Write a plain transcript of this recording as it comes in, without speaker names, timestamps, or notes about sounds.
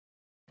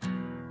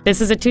This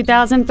is a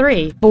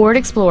 2003 Ford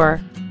Explorer.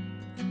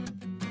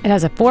 It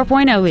has a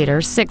 4.0-liter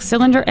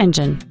 6-cylinder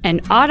engine,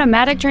 an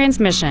automatic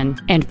transmission,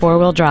 and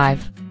 4-wheel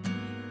drive.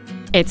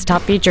 Its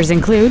top features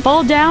include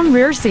fold-down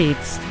rear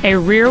seats, a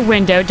rear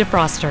window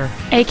defroster,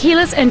 a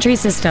keyless entry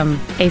system,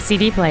 a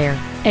CD player,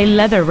 a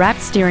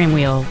leather-wrapped steering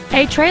wheel,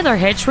 a trailer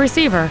hitch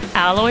receiver,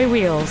 alloy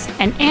wheels,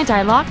 an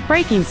anti-lock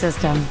braking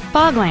system,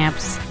 fog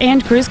lamps,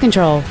 and cruise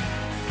control.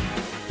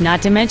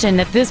 Not to mention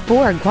that this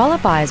Ford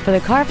qualifies for the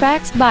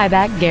Carfax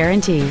buyback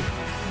guarantee.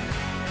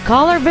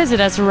 Call or visit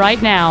us right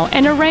now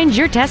and arrange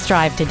your test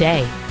drive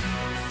today.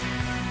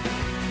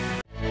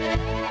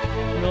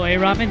 Roy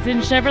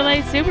Robinson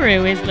Chevrolet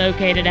Subaru is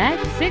located at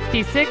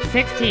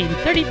 6616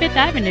 35th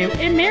Avenue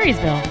in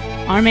Marysville.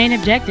 Our main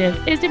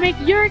objective is to make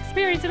your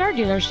experience at our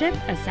dealership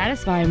a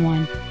satisfying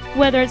one,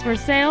 whether it's for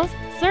sales,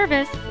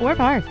 service, or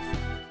parts.